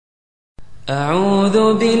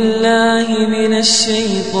أعوذ بالله من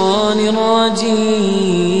الشيطان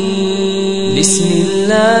الرجيم بسم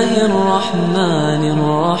الله الرحمن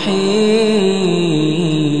الرحيم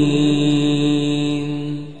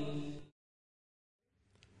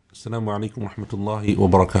السلام عليكم ورحمة الله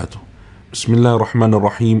وبركاته. بسم الله الرحمن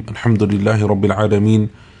الرحيم. الحمد لله رب العالمين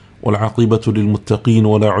والعاقبة للمتقين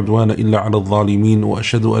ولا عدوان إلا على الظالمين،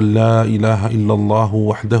 وأشهد أن لا إله إلا الله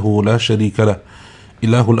وحده لا شريك له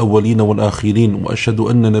إله الأولين والآخرين، وأشهد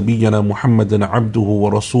أن نبينا محمدا عبده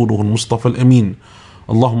ورسوله المصطفى الأمين.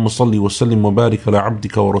 اللهم صل وسلم وبارك على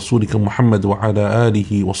عبدك ورسولك محمد وعلى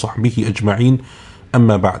آله وصحبه أجمعين.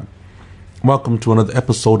 أما بعد. Welcome to another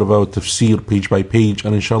episode of our tafsir, page by page,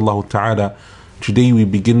 and inshallah ta'ala today we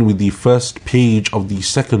begin with the first page of the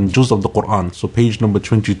second juz of the Quran, so page number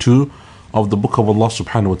 22 of the book of Allah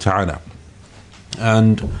subhanahu wa ta'ala.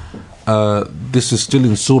 And this is still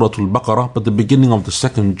in Surah Al-Baqarah, but the beginning of the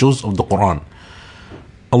second juz of the Quran.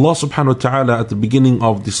 Allah subhanahu wa ta'ala at the beginning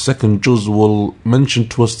of the second juz will mention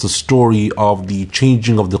to us the story of the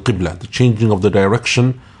changing of the Qiblah, the changing of the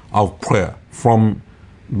direction of prayer from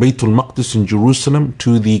Baytul Maqdis in Jerusalem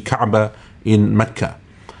to the Kaabah in Mecca.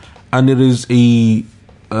 And it is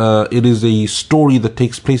a story that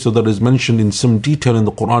takes place, or that is mentioned in some detail in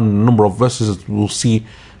the Quran, a number of verses that we will see.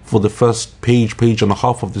 For the first page and a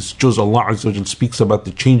half of this juz, Allah Azza wa Jal speaks about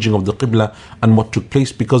the changing of the Qibla and what took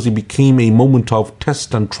place, because it became a moment of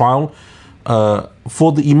test and trial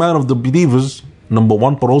for the Iman of the believers, number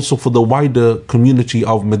one, but also for the wider community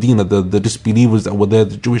of Medina, the disbelievers that were there,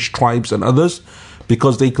 the Jewish tribes and others,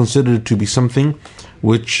 because they considered it to be something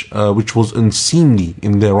which was unseemly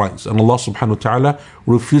in their eyes. And Allah subhanahu wa ta'ala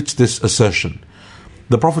refutes this assertion.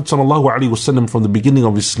 The Prophet ﷺ, from the beginning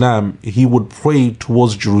of Islam, he would pray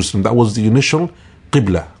towards Jerusalem. That was the initial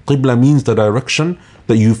Qiblah. Qiblah means the direction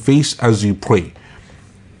that you face as you pray.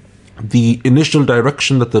 The initial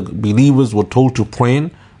direction that the believers were told to pray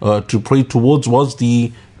towards was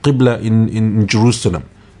the Qiblah in Jerusalem,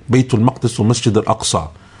 Baytul Maqdis or Masjid-Al-Aqsa.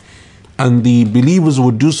 And the believers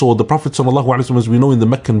would do so. The Prophet ﷺ, as we know, in the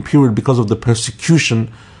Meccan period, because of the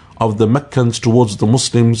persecution of the Meccans towards the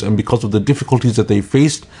Muslims and because of the difficulties that they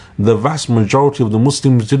faced, the vast majority of the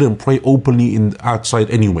Muslims didn't pray openly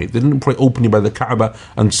outside anyway. They didn't pray openly by the Kaabah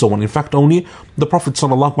and so on. In fact, only the Prophet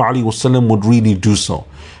ﷺ would really do so.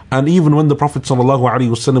 And even when the Prophet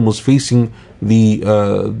ﷺ was facing the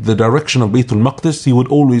direction of Baytul Maqdis, he would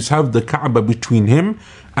always have the Kaabah between him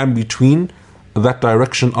and between that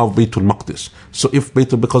direction of Baytul Maqdis. So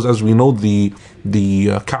because as we know, the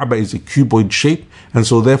Kaabah is a cuboid shape, and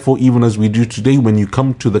so therefore even as we do today, when you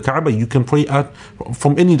come to the Kaabah, you can pray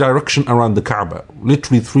from any direction around the Kaabah,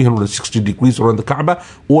 literally 360 degrees around the Kaabah,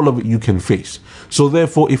 all of it you can face. So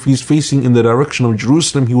therefore, if he's facing in the direction of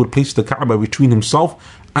Jerusalem, he would place the Kaabah between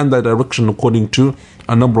himself and that direction, according to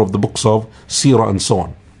a number of the books of Seerah and so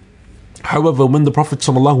on. However, when the Prophet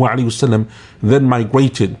ﷺ then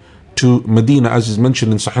migrated to Medina, as is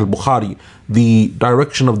mentioned in Sahih Bukhari, the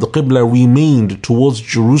direction of the Qibla remained towards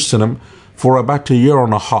Jerusalem for about a year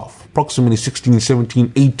and a half, approximately 16,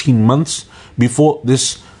 17, 18 months before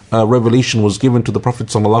this revelation was given to the Prophet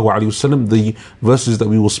ﷺ, the verses that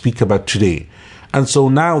we will speak about today. And so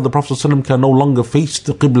now the Prophet ﷺ can no longer face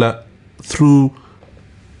the Qibla through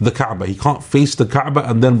the Kaabah. He can't face the Kaabah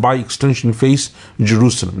and then by extension face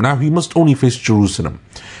Jerusalem. Now he must only face Jerusalem.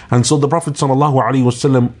 And so the Prophet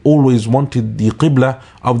ﷺ always wanted the Qibla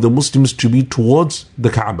of the Muslims to be towards the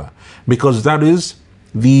Kaabah, because that is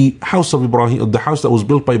the house of Ibrahim, the house that was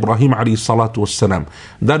built by Ibrahim alayhi salatu wassalam.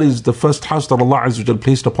 That is the first house that Allah Azza wa Jal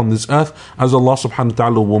placed upon this earth, as Allah subhanahu wa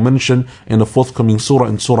ta'ala will mention in a forthcoming surah,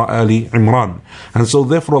 in Surah Ali Imran. And so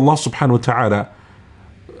therefore Allah subhanahu wa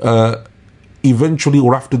ta'ala eventually,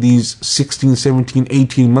 or after these 16, 17,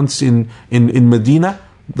 18 months in Medina,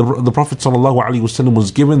 the Prophet ﷺ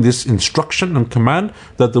was given this instruction and command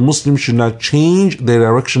that the Muslims should now change their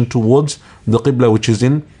direction towards the Qibla, which is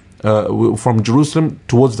from Jerusalem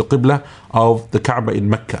towards the Qibla of the Kaabah in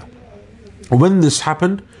Mecca. When this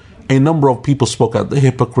happened, a number of people spoke out, the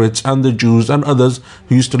hypocrites and the Jews and others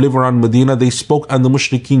who used to live around Medina. They spoke, and the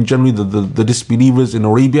mushrikeen, generally the disbelievers in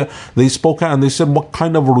Arabia, they spoke out and they said, what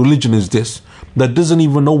kind of a religion is this that doesn't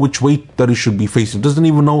even know which way that it should be facing, doesn't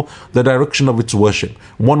even know the direction of its worship?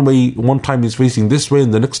 One time is facing this way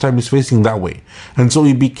and the next time is facing that way. And so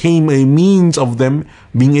it became a means of them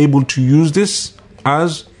being able to use this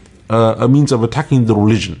as a means of attacking the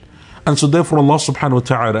religion. And so therefore Allah subhanahu wa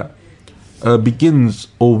ta'ala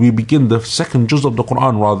we begin the second juz of the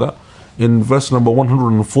Quran, rather, in verse number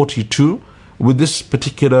 142, with this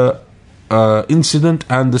particular incident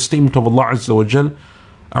and the statement of Allah Azza wa Jal.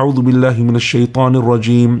 أعوذ بالله من الشيطان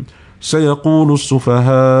الرجيم سيقول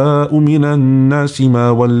السفهاء من الناس ما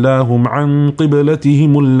ولاهم عن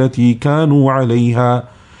قبلتهم التي كانوا عليها.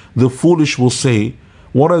 The foolish will say,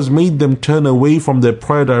 what has made them turn away from their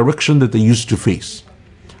prior direction that they used to face?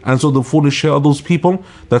 And so the foolish here are those people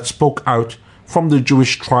that spoke out from the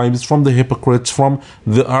Jewish tribes, from the hypocrites, from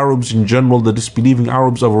the Arabs in general, the disbelieving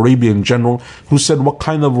Arabs of Arabia in general, who said, what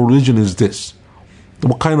kind of religion is this?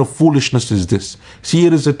 What kind of foolishness is this? See,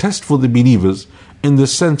 it is a test for the believers in the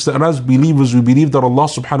sense that as believers we believe that Allah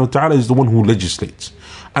subhanahu wa ta'ala is the one who legislates.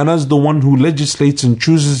 And as the one who legislates and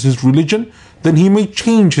chooses his religion, then he may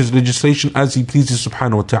change his legislation as he pleases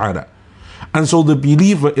subhanahu wa ta'ala. And so the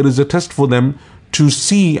believer, it is a test for them to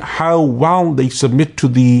see how well they submit to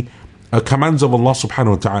the commands of Allah subhanahu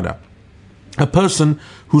wa ta'ala. A person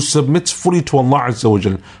who submits fully to Allah Azza wa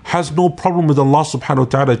Jal has no problem with Allah subhanahu wa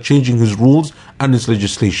ta'ala changing his rules and his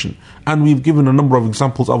legislation. And we've given a number of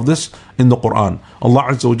examples of this in the Quran. Allah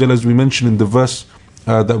Azza wa Jal, as we mentioned in the verse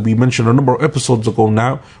that we mentioned a number of episodes ago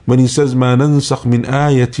now, when he says, مَا نَنْسَخْ مِنْ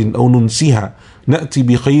آيَةٍ أَوْ نُنْسِهَا نَأْتِ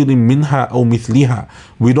بِخَيْرٍ مِنْهَا أَوْ مِثْلِهَا.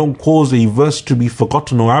 We don't cause a verse to be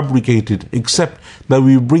forgotten or abrogated, except that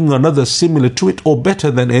we bring another similar to it or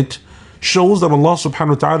better than it. Shows that Allah subhanahu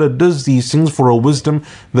wa ta'ala does these things for a wisdom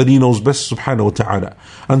that He knows best subhanahu wa ta'ala.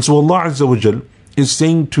 And so Allah Azza wa Jal is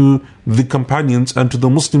saying to the companions and to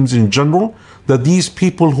the Muslims in general that these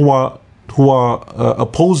people who are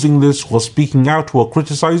opposing this, who are speaking out, who are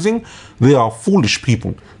criticizing, they are foolish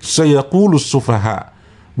people. سَيَقُولُ السُّفَهَاء.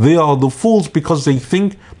 They are the fools because they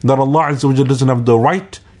think that Allah Azza wa Jal doesn't have the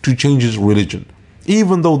right to change His religion.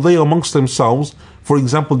 Even though they amongst themselves, for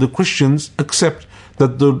example, the Christians accept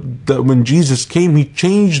that when Jesus came, He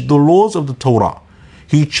changed the laws of the Torah.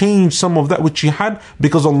 He changed some of that which He had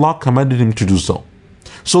because Allah commanded Him to do so.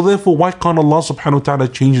 So therefore, why can't Allah subhanahu wa ta'ala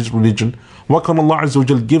change His religion? Why can't Allah Azza wa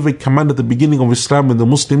Jal give a command at the beginning of Islam when the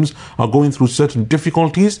Muslims are going through certain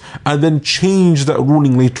difficulties and then change that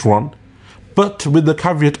ruling later on? But with the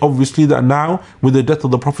caveat, obviously, that now, with the death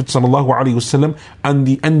of the Prophet ﷺ and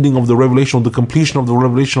the ending of the revelation, or the completion of the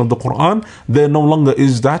revelation of the Quran, there no longer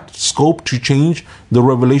is that scope to change the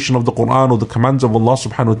revelation of the Quran or the commands of Allah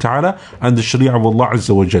subhanahu wa ta'ala and the Sharia of Allah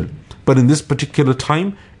Azza wa Jal. But in this particular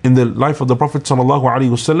time, in the life of the Prophet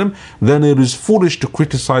ﷺ, then it is foolish to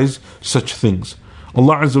criticize such things.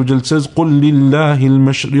 Allah Azza wa Jal says, قُلْ لِلَّهِ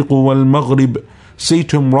الْمَشْرِقُ وَالْمَغْرِبُ. Say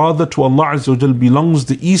to Him, rather to Allah Azza wa Jal belongs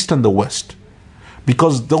the East and the West.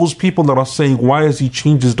 Because those people that are saying, why has He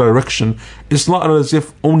changed His direction? It's not as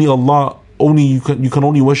if only Allah, you can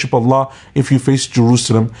only worship Allah if you face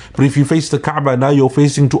Jerusalem. But if you face the Kaabah, now you're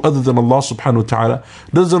facing to other than Allah subhanahu wa ta'ala.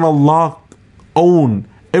 Doesn't Allah own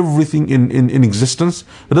everything in existence?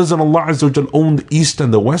 Doesn't Allah Azza wa Jal own the East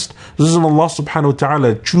and the West? Doesn't Allah subhanahu wa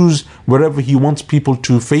ta'ala choose wherever He wants people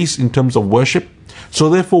to face in terms of worship?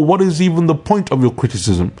 So therefore, what is even the point of your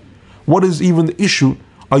criticism? What is even the issue?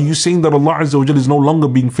 Are you saying that Allah Azza wa Jal is no longer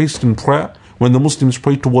being faced in prayer when the Muslims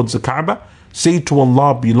pray towards the Kaabah? Say to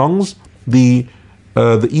Allah belongs the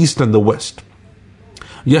East and the West.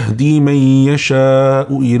 يَهْدِي مَن يَشَاءُ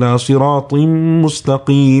إِلَى صِرَاطٍ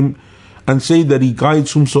مُسْتَقِيمٍ. And say that He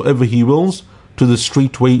guides whomsoever He wills to the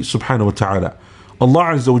straight way subhanahu wa ta'ala.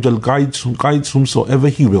 Allah Azza wa Jal guides whomsoever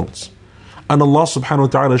He wills. And Allah subhanahu wa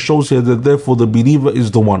ta'ala shows here that therefore the believer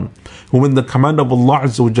is the one who, when the command of Allah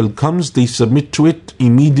Azza wa Jal comes, they submit to it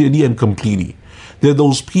immediately and completely. They're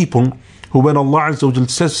those people who, when Allah Azza wa Jal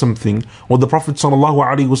says something, or the Prophet sallallahu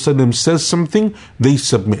alaihi wasallam says something, they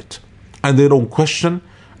submit. And they don't question,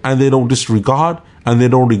 and they don't disregard, and they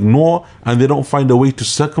don't ignore, and they don't find a way to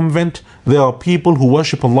circumvent. They are people who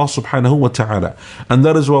worship Allah subhanahu wa ta'ala. And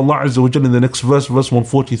that is why Allah Azza wa Jal in the next verse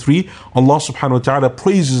 143, Allah subhanahu wa ta'ala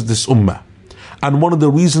praises this ummah. And one of the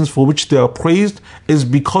reasons for which they are praised is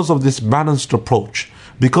because of this balanced approach.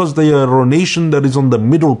 Because they are a nation that is on the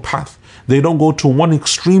middle path. They don't go to one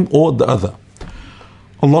extreme or the other.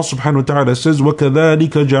 Allah subhanahu wa ta'ala says, وَكَذَلِكَ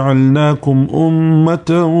جَعَلْنَاكُمْ أُمَّةً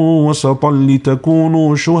وَسَطًا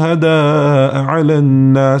لِتَكُونُوا شُهَدَاءَ عَلَى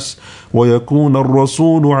النَّاسِ وَيَكُونَ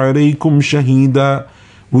الرَّسُولُ عَلَيْكُمْ شَهِيدًا.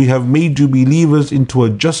 We have made you believers into a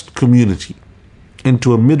just community,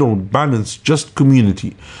 into a middle, balanced, just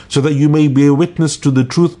community, so that you may bear witness to the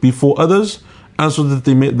truth before others, and so that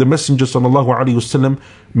the Messenger sallallahu alaihi wasallam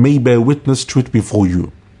may bear witness to it before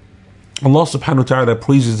you. Allah subhanahu wa ta'ala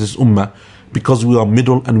praises this ummah because we are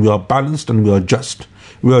middle and we are balanced and we are just.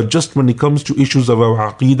 We are just when it comes to issues of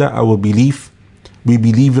our aqeedah, our belief, we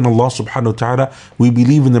believe in Allah subhanahu wa ta'ala, we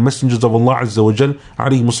believe in the messengers of Allah Azza wa Jal,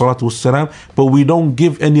 alayhi salatu wassalam, but we don't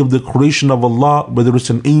give any of the creation of Allah, whether it's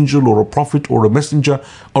an angel or a prophet or a messenger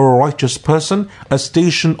or a righteous person, a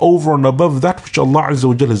station over and above that which Allah Azza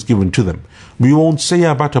wa Jal has given to them. We won't say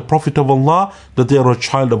about a prophet of Allah that they are a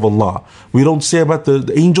child of Allah. We don't say about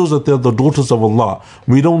the angels that they are the daughters of Allah.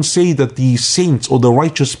 We don't say that the saints or the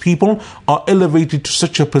righteous people are elevated to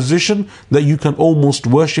such a position that you can almost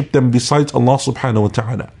worship them besides Allah subhanahu wa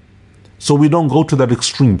ta'ala. So we don't go to that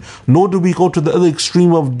extreme, nor do we go to the other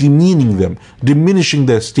extreme of demeaning them, diminishing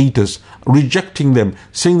their status, rejecting them,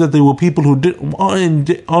 saying that they were people who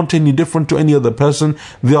aren't any different to any other person.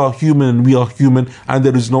 They are human and we are human, and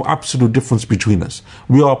there is no absolute difference between us.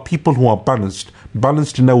 We are people who are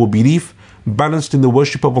balanced in our belief, balanced in the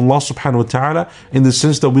worship of Allah subhanahu wa ta'ala, in the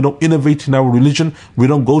sense that we don't innovate in our religion, we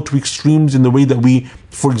don't go to extremes in the way that we,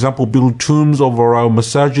 for example, build tombs over our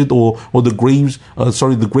masajid or the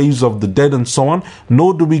graves of the dead and so on,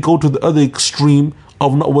 nor do we go to the other extreme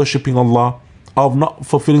of not worshipping Allah, of not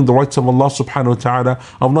fulfilling the rights of Allah subhanahu wa ta'ala,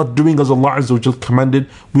 of not doing as Allah Azza wa Jal commanded.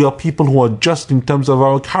 We are people who are just in terms of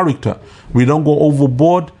our character. We don't go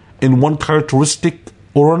overboard in one characteristic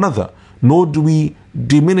or another, nor do we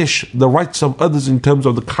diminish the rights of others in terms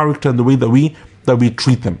of the character and the way that we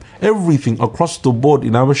treat them. Everything across the board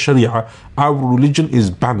in our Sharia, our religion is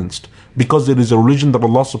balanced, because it is a religion that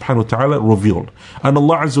Allah subhanahu wa ta'ala revealed. And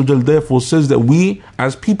Allah Azza wa Jal therefore says that we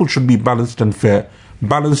as people should be balanced and fair,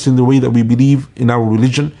 balanced in the way that we believe in our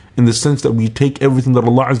religion, in the sense that we take everything that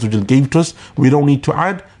Allah Azza wa Jal gave to us. We don't need to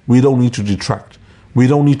add, we don't need to detract. We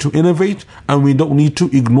don't need to innovate, and we don't need to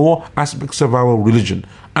ignore aspects of our religion.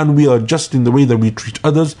 And we are just in the way that we treat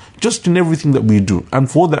others, just in everything that we do. And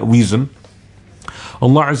for that reason,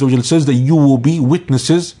 Allah Azza wa Jal says that you will be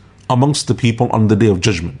witnesses amongst the people on the Day of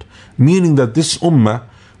Judgment. Meaning that this ummah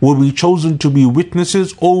will be chosen to be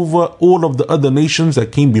witnesses over all of the other nations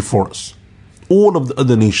that came before us. All of the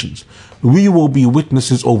other nations. We will be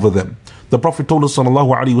witnesses over them. The Prophet told us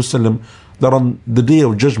sallallahu alaihi wasallam that on the Day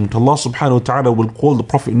of Judgment, Allah subhanahu wa ta'ala will call the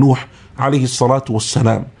Prophet Nuh alayhi salatu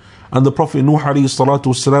wassalam. And the Prophet Nuh alayhi salatu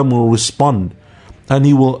wassalam will respond. And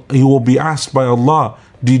he will be asked by Allah,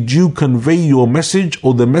 did you convey your message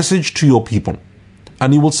or the message to your people?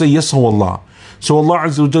 And he will say, yes, O Allah. So Allah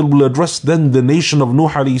Azza wa Jal will address then the nation of Nuh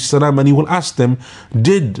alayhi salam, and he will ask them,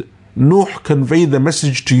 did Nuh convey the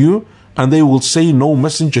message to you? And they will say, no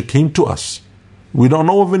messenger came to us. We don't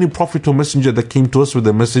know of any prophet or messenger that came to us with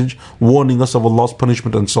a message warning us of Allah's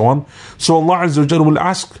punishment and so on. So Allah Azza wa Jal will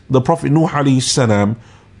ask the Prophet Nuh alayhi salam,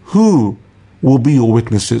 who will be your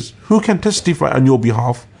witnesses? Who can testify on your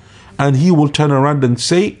behalf? And he will turn around and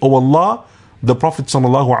say, oh Allah, the Prophet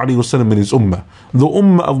sallallahu alaihi wasallam and his ummah, the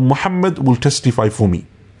ummah of Muhammad will testify for me.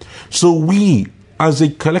 So we as a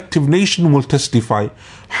collective nation will testify.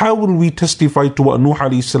 How will we testify to what Nuh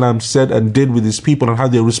alayhi salam said and did with his people and how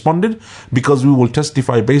they responded? Because we will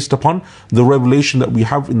testify based upon the revelation that we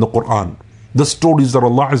have in the Quran, the stories that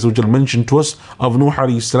Allah Azza wa Jal mentioned to us of Nuh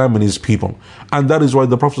alayhi salam and his people. And that is why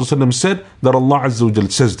the Prophet ﷺ said that Allah Azza wa Jal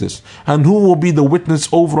says this. And who will be the witness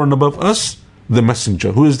over and above us? The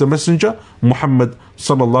messenger. Who is the messenger? Muhammad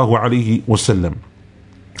sallallahu alayhi wasallam.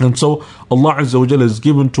 And so Allah Azza wa Jalla has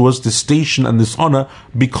given to us this station and this honor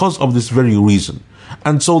because of this very reason.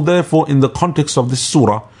 And so therefore, in the context of this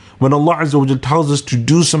surah, when Allah Azza wa Jalla tells us to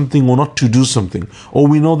do something or not to do something, or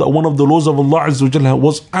we know that one of the laws of Allah Azza wa Jalla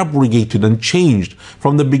was abrogated and changed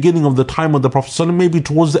from the beginning of the time of the Prophet ﷺ, maybe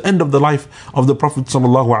towards the end of the life of the Prophet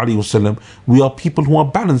ﷺ, we are people who are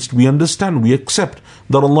balanced. We understand, we accept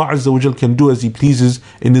that Allah Azza wa Jalla can do as He pleases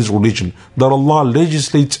in His religion, that Allah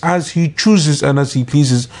legislates as He chooses and as He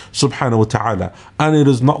pleases subhanahu wa ta'ala. And it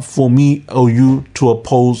is not for me or you to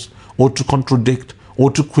oppose or to contradict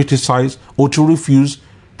or to criticize or to refuse.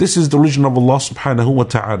 This is the religion of Allah subhanahu wa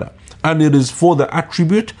ta'ala. And it is for the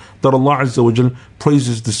attribute that Allah Azza wa Jal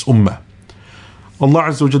praises this ummah. Allah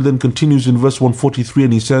Azza wa Jal then continues in verse 143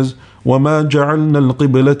 and He says, وَمَا جَعَلْنَا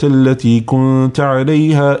الْقِبْلَةَ الَّتِي كُنْتَ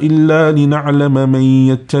عَلَيْهَا إِلَّا لِنَعْلَمَ مَنْ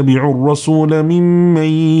يَتَّبِعُ الرَّسُولَ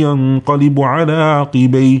مِمَّنْ يَنْقَلِبُ عَلَىٰ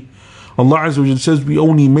عَقِبَيْهِ. Allah Azza wa Jal says, we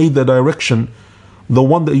only made the direction, the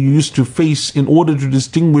one that you used to face, in order to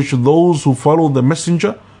distinguish those who follow the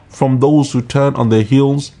messenger from those who turn on their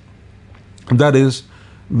heels. That is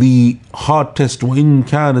the hard test. وَإِن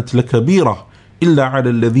كَانَتْ لَكَبِيرَةً إِلَّا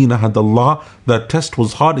عَلَى الَّذِينَ هَدَى اللَّهِ. That test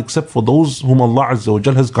was hard except for those whom Allah Azza wa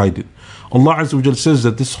Jal has guided. Allah Azza wa Jal says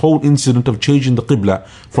that this whole incident of changing the Qiblah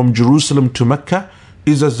from Jerusalem to Mecca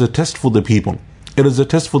is as a test for the people. It is a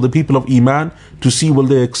test for the people of Iman to see will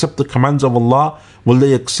they accept the commands of Allah, will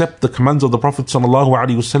they accept the commands of the Prophet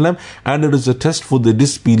ﷺ, and it is a test for the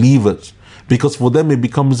disbelievers. because for them it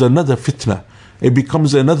becomes another fitna. It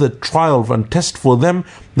becomes another trial and test for them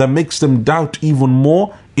that makes them doubt even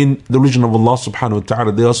more in the religion of Allah subhanahu wa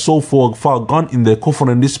ta'ala. They are so far gone in their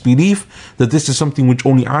kufr and disbelief that this is something which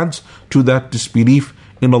only adds to that disbelief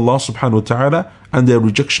in Allah subhanahu wa ta'ala and their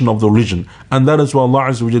rejection of the religion. And that is why Allah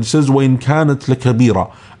Azza wa Jalla says, وَإِن كَانَتْ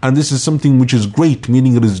لَكَبِيرًا. And this is something which is great,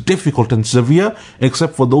 meaning it is difficult and severe,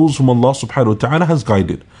 except for those whom Allah subhanahu wa ta'ala has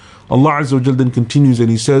guided. Allah Azza wa Jalla then continues and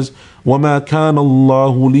He says, وَمَا كَانَ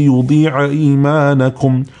اللَّهُ لِيُضِيعَ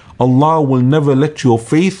إِيمَانَكُمْ. Allah will never let your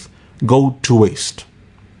faith go to waste.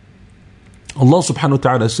 Allah subhanahu wa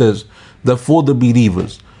ta'ala says that for the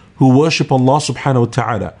believers who worship Allah subhanahu wa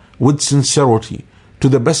ta'ala with sincerity, to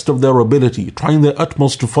the best of their ability, trying their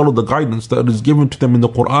utmost to follow the guidance that is given to them in the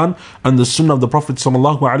Quran and the Sunnah of the Prophet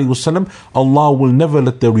sallallahu alaihi wasallam, Allah will never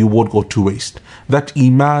let their reward go to waste. That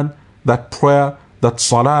iman, that prayer, that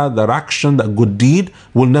salah, that action, that good deed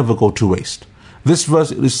will never go to waste. This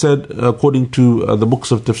verse, it is said, according to the books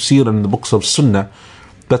of tafsir and the books of Sunnah,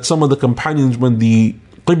 that some of the companions, when the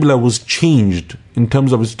Qiblah was changed in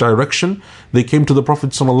terms of its direction, they came to the Prophet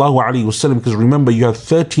sallallahu alaihi wasallam, because remember, you have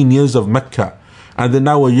 13 years of Mecca and then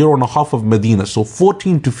now a year and a half of Medina. So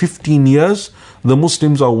 14 to 15 years, the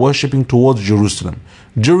Muslims are worshipping towards Jerusalem.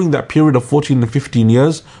 During that period of 14 and 15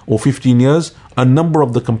 years, or 15 years, a number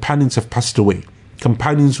of the companions have passed away.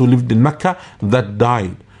 Companions who lived in Mecca that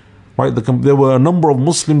died. Right? There were a number of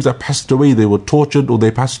Muslims that passed away. They were tortured or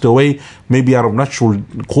they passed away, maybe out of natural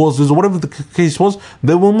causes or whatever the case was.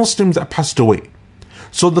 There were Muslims that passed away.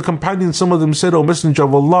 So the companions, some of them said, "O Messenger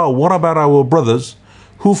of Allah, what about our brothers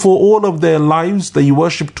who for all of their lives they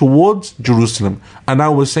worship towards Jerusalem, and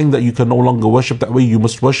now we're saying that you can no longer worship that way, you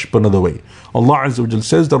must worship another way." Allah Azza wa Jalla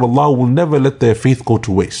says that Allah will never let their faith go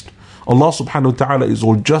to waste. Allah subhanahu wa ta'ala is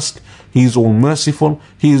all just, He is all merciful,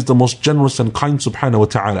 He is the most generous and kind subhanahu wa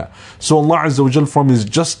ta'ala. So Allah Azza wa Jalla, from His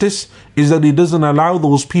justice, is that He doesn't allow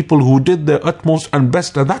those people who did their utmost and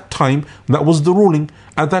best at that time. That was the ruling.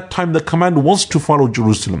 At that time the command was to follow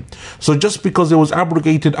Jerusalem. So just because it was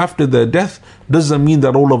abrogated after their death doesn't mean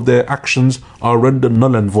that all of their actions are rendered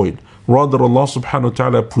null and void. Rather, Allah subhanahu wa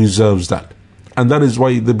ta'ala preserves that. And that is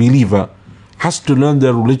why the believer has to learn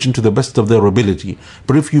their religion to the best of their ability.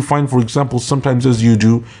 But if you find, for example, sometimes as you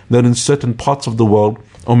do, that in certain parts of the world,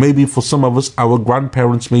 or maybe for some of us, our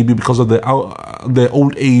grandparents, maybe because of their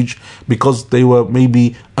old age, because they were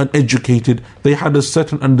maybe uneducated, they had a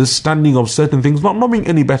certain understanding of certain things, not knowing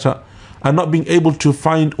any better, and not being able to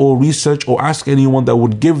find or research or ask anyone that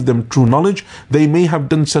would give them true knowledge, they may have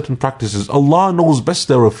done certain practices. Allah knows best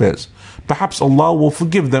their affairs. Perhaps Allah will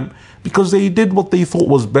forgive them because they did what they thought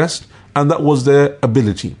was best, and that was their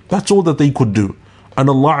ability. That's all that they could do. And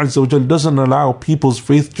Allah Azza wa Jalla doesn't allow people's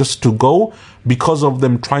faith just to go because of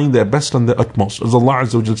them trying their best and their utmost. As Allah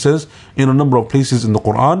Azza wa Jalla says in a number of places in the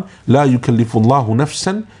Quran, لا يكلف الله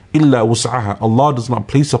نفسا إلا وسعها. Allah does not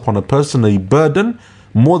place upon a person a burden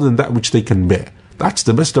more than that which they can bear. That's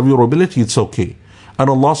the best of your ability, it's okay. And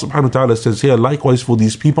Allah subhanahu wa ta'ala says here, likewise for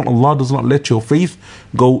these people, Allah does not let your faith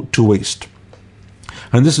go to waste.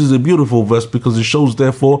 And this is a beautiful verse because it shows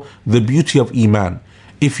therefore the beauty of Iman.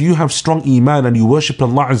 If you have strong Iman and you worship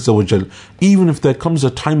Allah Azza wa Jal, even if there comes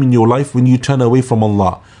a time in your life when you turn away from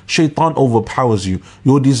Allah, shaitan overpowers you,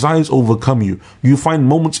 your desires overcome you, you find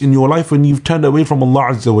moments in your life when you've turned away from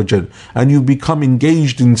Allah Azza wa Jal and you've become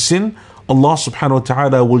engaged in sin, Allah subhanahu wa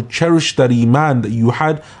ta'ala will cherish that Iman that you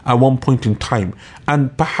had at one point in time.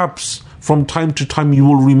 And perhaps from time to time you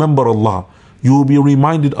will remember Allah. You will be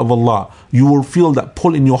reminded of Allah. You will feel that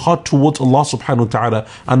pull in your heart towards Allah subhanahu wa ta'ala.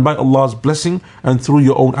 And by Allah's blessing and through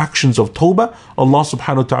your own actions of tawbah, Allah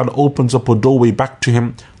subhanahu wa ta'ala opens up a doorway back to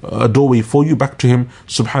Him, a doorway for you back to Him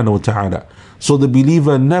subhanahu wa ta'ala. So the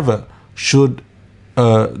believer should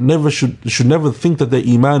never think that their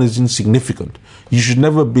Iman is insignificant. You should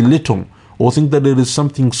never belittle or think that it is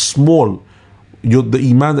something small, the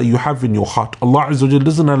Iman that you have in your heart. Allah Azza wa Jalla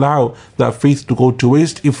doesn't allow that faith to go to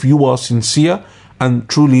waste if you are sincere and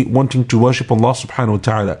truly wanting to worship Allah subhanahu wa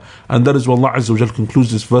ta'ala. And that is why Allah Azza wa Jalla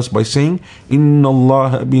concludes this verse by saying, Inna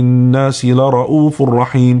Allah bin nasi la ra'ufur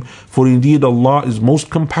rahim. For indeed Allah is most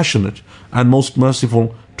compassionate and most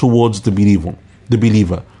merciful towards the believer.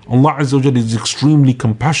 Allah Azza wa Jalla is extremely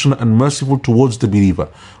compassionate and merciful towards the believer.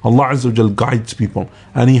 Allah Azza wa Jalla guides people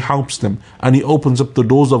and He helps them and He opens up the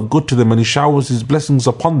doors of good to them and He showers His blessings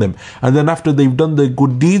upon them. And then after they've done their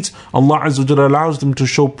good deeds, Allah Azza wa Jalla allows them to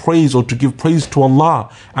show praise or to give praise to Allah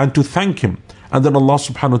and to thank Him. And then Allah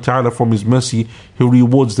subhanahu wa ta'ala, from His mercy, He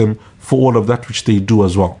rewards them for all of that which they do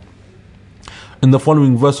as well. In the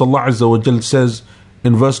following verse, Allah Azza wa Jalla says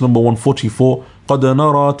in verse number 144, قَدْ قد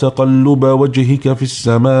نرى تقلب وجهك في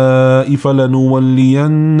السماء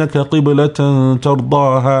فلنولينك قبلة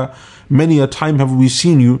ترضاها. Many a time have we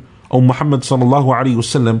seen you, O Muhammad sallallahu alayhi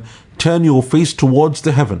wasallam, turn your face towards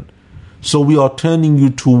the heaven. So we are turning you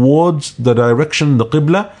towards the direction, the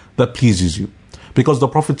Qibla that pleases you. Because the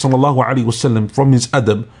Prophet sallallahu alayhi wasallam, from his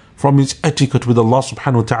adab, from his etiquette with Allah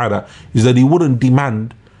subhanahu wa ta'ala, is that he wouldn't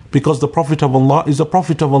demand, because the Prophet of Allah is a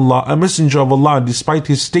Prophet of Allah, a messenger of Allah. Despite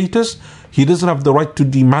his status, he doesn't have the right to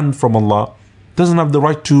demand from Allah, doesn't have the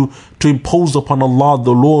right to impose upon Allah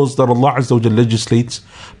the laws that Allah Azza wa Jalla legislates.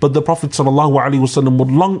 But the Prophet sallallahu alaihi wasallam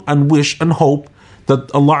would long and wish and hope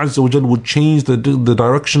that Allah Azza wa Jalla would change the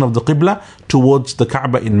direction of the Qibla towards the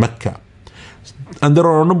Kaabah in Mecca. And there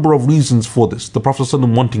are a number of reasons for this, the Prophet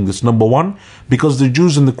ﷺ wanting this. Number one, because the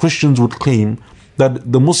Jews and the Christians would claim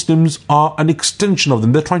that the Muslims are an extension of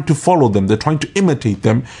them. They're trying to follow them. They're trying to imitate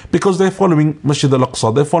them because they're following Masjid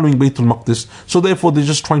Al-Aqsa. They're following Bayt al-Maqdis. So therefore they're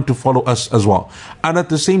just trying to follow us as well. And at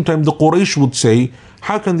the same time, the Quraysh would say,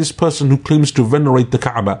 how can this person who claims to venerate the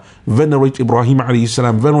Kaaba, venerate Ibrahim alayhi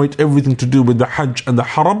salam, venerate everything to do with the Hajj and the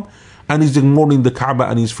Haram, and he's ignoring the Kaaba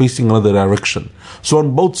and he's facing another direction? So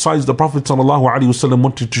on both sides, the Prophet ﷺ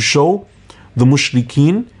wanted to show the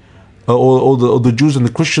mushrikeen, or the Jews and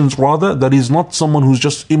the Christians rather, that he's not someone who's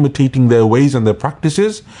just imitating their ways and their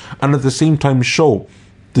practices, and at the same time show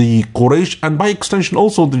the Quraysh, and by extension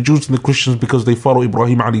also the Jews and the Christians, because they follow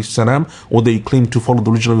Ibrahim alayhi salam, or they claim to follow the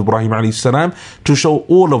religion of Ibrahim alayhi salam, to show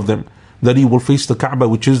all of them that he will face the Kaaba,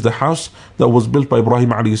 which is the house that was built by Ibrahim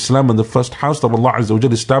alayhi salam, and the first house that Allah Azza wa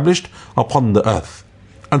Jalla established upon the earth.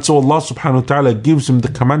 And so Allah subhanahu wa ta'ala gives him the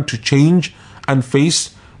command to change and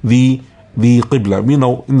face the Qibla. We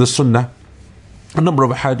know in the Sunnah a number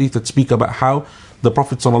of hadith that speak about how the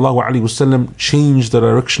Prophet sallallahu alaihi wasallam changed the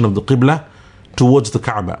direction of the Qibla towards the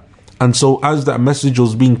Kaaba. And so as that message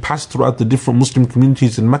was being passed throughout the different Muslim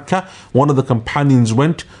communities in Mecca, one of the companions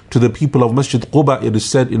went to the people of Masjid Quba, it is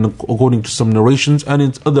said, according to some narrations, and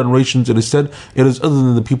in other narrations it is said it is other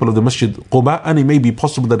than the people of the Masjid Quba, and it may be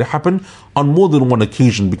possible that it happened on more than one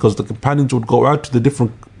occasion, because the companions would go out to the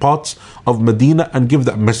different parts of Medina and give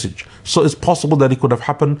that message. So it's possible that it could have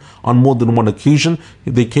happened on more than one occasion.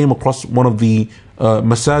 They came across one of the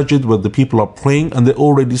masajid where the people are praying, and they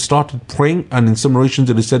already started praying, and in some narrations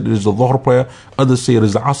it is said it is the Dhuhr prayer, others say it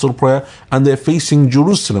is the Asr prayer, and they're facing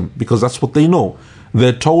Jerusalem because that's what they know.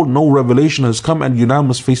 They're told no revelation has come and you now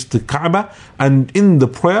must face the Kaaba, and in the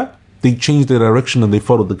prayer they changed their direction and they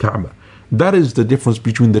followed the Kaaba. That is the difference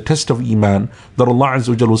between the test of Iman that Allah Azza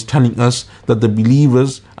wa Jalla was telling us, that the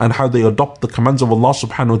believers and how they adopt the commands of Allah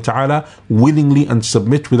subhanahu wa ta'ala willingly and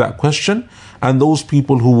submit without question, and those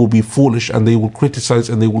people who will be foolish and they will criticize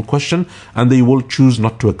and they will question and they will choose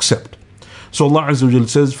not to accept. So Allah Azza wa Jalla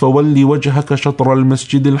says, فَوَلِّ وَجْهَكَ شَطْرَ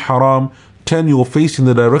الْمَسْجِدِ الْحَرَامِ, turn your face in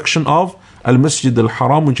the direction of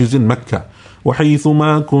Al-Masjid-Al-Harâm, which is in Mecca. وَحَيْثُ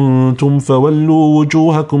مَا كُنْتُمْ فَوَلُّوا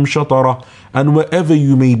وُجُوهَكُمْ شَطَرَهُ, and wherever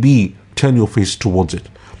you may be, turn your face towards it.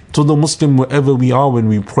 So the Muslim, wherever we are when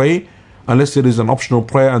we pray, unless it is an optional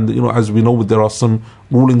prayer, and as we know there are some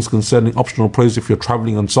rulings concerning optional prayers if you're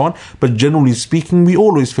traveling and so on, but generally speaking we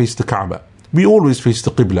always face the Kaaba, we always face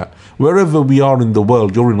the Qibla. Wherever we are in the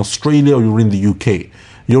world, you're in Australia or you're in the UK,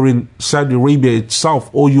 you're in Saudi Arabia itself,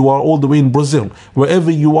 or you are all the way in Brazil,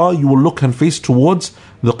 wherever you are, you will look and face towards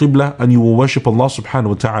the Qibla and you will worship Allah subhanahu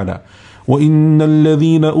wa ta'ala. وَإِنَّ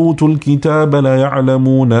الَّذِينَ أُوتُوا الْكِتَابَ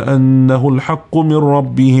لَيَعْلَمُونَ أَنَّهُ الْحَقُّ مِنْ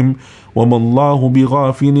رَبِّهِمْ وَمَا اللَّهُ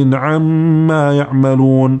بِغَافِلٍ عَمَّا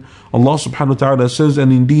يَعْمَلُونَ. Allah subhanahu wa ta'ala says,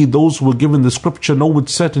 and indeed those who were given the scripture know with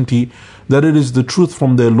certainty that it is the truth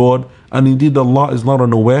from their Lord, and indeed Allah is not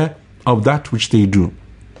unaware of that which they do.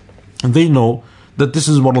 And they know that this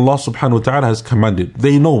is what Allah subhanahu wa ta'ala has commanded.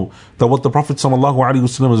 They know that what the Prophet sallallahu alaihi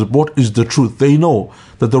wasallam has brought is the truth. They know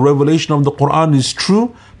that the revelation of the Quran is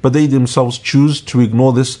true, but they themselves choose to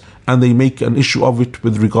ignore this and they make an issue of it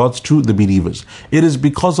with regards to the believers. It is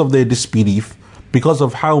because of their disbelief, because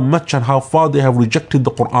of how much and how far they have rejected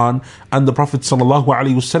the Quran and the Prophet sallallahu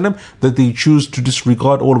alaihi wasallam, that they choose to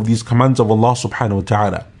disregard all of these commands of Allah subhanahu wa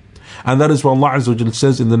ta'ala. And that is what Allah Azza wa Jalla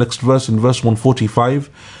says in the next verse, in verse 145,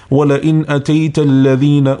 وَلَئِنْ أَتَيْتَ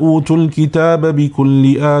الَّذِينَ أُوتُوا الْكِتَابَ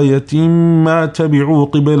بِكُلِّ آيَةٍ مَا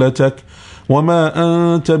تَبِعُوا قِبْلَتَكَ وَمَا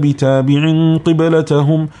أَنْتَ بِتَابِعٍ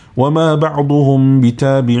قِبْلَتَهُمْ وَمَا بَعْضُهُمْ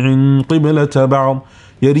بِتَابِعٍ قِبْلَةَ بَعْضٍ.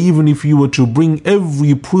 Yet even if you were to bring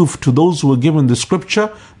every proof to those who were given the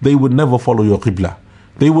scripture, they would never follow your Qibla.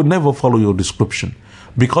 They would never follow your description.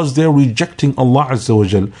 Because they're rejecting Allah Azza wa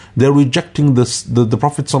Jal, they're rejecting the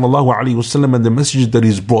Prophet sallallahu alaihi wasallam and the message that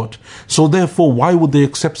he's brought. So therefore, why would they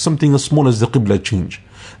accept something as small as the Qibla change?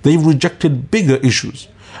 They've rejected bigger issues.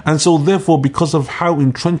 And so therefore, because of how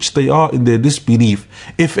entrenched they are in their disbelief,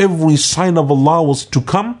 if every sign of Allah was to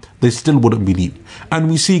come, they still wouldn't believe. And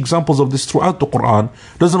we see examples of this throughout the Quran.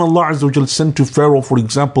 Doesn't Allah Azza wa Jal send to Pharaoh, for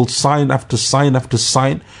example, sign after sign after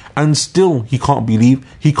sign, and still he can't believe?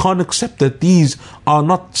 He can't accept that these are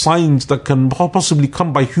not signs that can possibly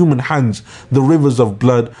come by human hands. The rivers of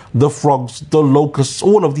blood, the frogs, the locusts,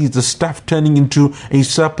 all of these, the staff turning into a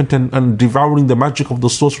serpent and devouring the magic of the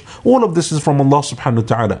sorcerer. All of this is from Allah subhanahu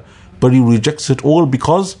wa ta'ala. But he rejects it all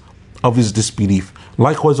because of his disbelief.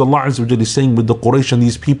 Likewise, Allah Azza wa Jalla is saying with the Quraysh and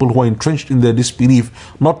these people who are entrenched in their disbelief,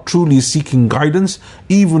 not truly seeking guidance,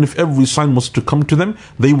 even if every sign was to come to them,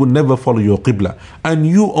 they would never follow your Qiblah. And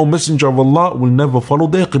you, O Messenger of Allah, will never follow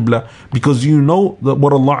their Qiblah, because you know that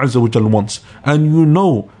what Allah Azza wa Jalla wants, and you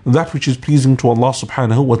know that which is pleasing to Allah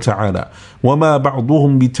subhanahu wa ta'ala. وَمَا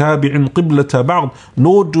بَعْضُهُمْ بِتَابِعٍ قِبْلَةَ بَعْضٍ,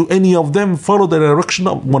 nor do any of them follow the direction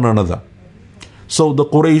of one another. So the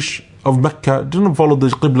Quraysh of Mecca didn't follow the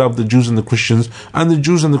Qiblah of the Jews and the Christians, and the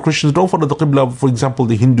Jews and the Christians don't follow the Qiblah of, for example,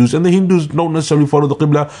 the Hindus, and the Hindus don't necessarily follow the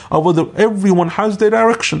Qiblah of other. Everyone has their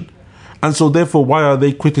direction. And so therefore, why are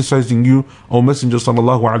they criticizing you, O Messenger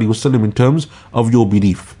sallallahu alaihi wasallam, in terms of your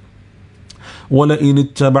belief?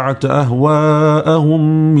 وَلَئِنِ اتَّبَعْتَ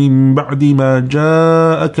أَهْوَاءَهُمْ مِنْ بَعْدِ مَا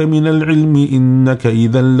جَاءَكَ مِنَ الْعِلْمِ إِنَّكَ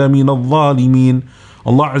إِذًا لَمِنَ الظَّالِمِينَ.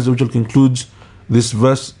 Allah Azza wa Jalla concludes this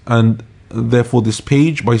verse and therefore this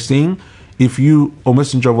page by saying, if you, O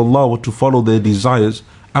Messenger of Allah, were to follow their desires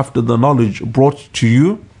after the knowledge brought to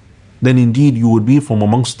you, then indeed you would be from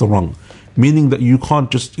amongst the wrong. Meaning that you can't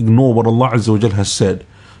just ignore what Allah Azza wa Jalla has said.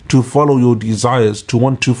 To follow your desires, to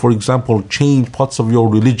want to, for example, change parts of your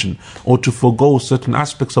religion, or to forego certain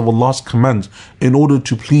aspects of Allah's commands in order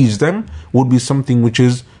to please them, would be something which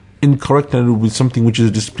is incorrect, and it would be something which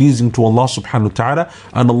is displeasing to Allah subhanahu wa ta'ala.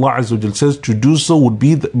 And Allah Azza wa Jalla says to do so would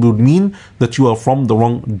mean that you are from the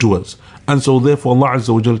wrongdoers. And so therefore Allah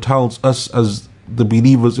Azza wa Jalla tells us as the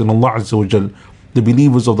believers in Allah Azza wa Jalla, the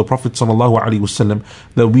believers of the Prophet sallallahu alaihi wasallam,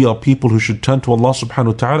 that we are people who should turn to Allah subhanahu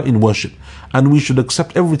wa ta'ala in worship, and we should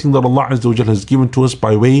accept everything that Allah Azza wa Jalla has given to us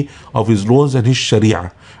by way of His laws and His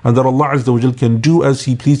sharia, and that Allah Azza wa Jalla can do as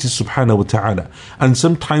He pleases subhanahu wa ta'ala. And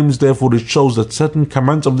sometimes therefore it shows that certain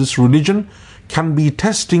commands of this religion can be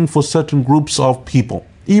testing for certain groups of people,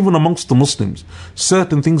 even amongst the Muslims.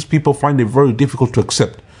 Certain things people find it very difficult to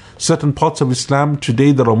accept. Certain parts of Islam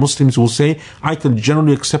today that are Muslims will say, I can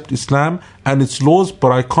generally accept Islam and its laws,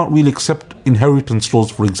 but I can't really accept inheritance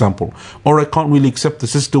laws, for example. Or I can't really accept, the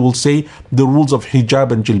sister will say, the rules of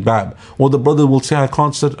hijab and jilbab. Or the brother will say, I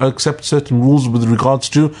can't accept certain rules with regards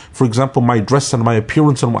to, for example, my dress and my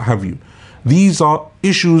appearance and what have you. These are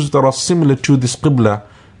issues that are similar to this Qiblah,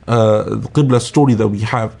 the Qiblah story that we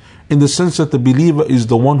have, in the sense that the believer is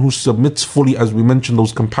the one who submits fully, as we mentioned,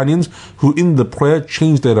 those companions who in the prayer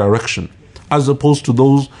change their direction, as opposed to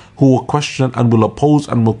those who will question and will oppose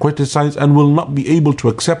and will criticize and will not be able to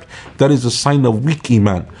accept. That is a sign of weak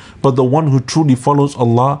iman. But the one who truly follows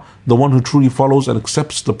Allah, the one who truly follows and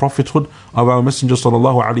accepts the prophethood of our Messenger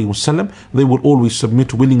sallallahu alaihi wasallam, they will always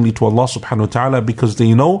submit willingly to Allah subhanahu wa ta'ala, because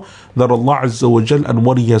they know that Allah Azza wa Jal and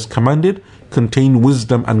what He has commanded contain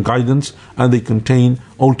wisdom and guidance, and they contain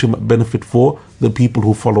ultimate benefit for the people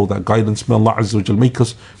who follow that guidance. May Allah Azza wa Jal make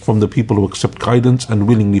us from the people who accept guidance and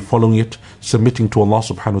willingly following it, submitting to Allah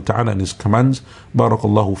subhanahu wa ta'ala and His commands.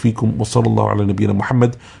 Barakallahu feekum wa sallallahu ala nabiyyina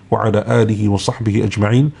Muhammad wa ala alihi wa sahbihi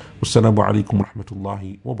ajma'in. Wassalamu alaikum wa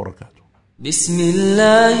rahmatullahi wa barakatuh.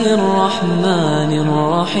 Bismillahir Rahmanir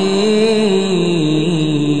Rahim.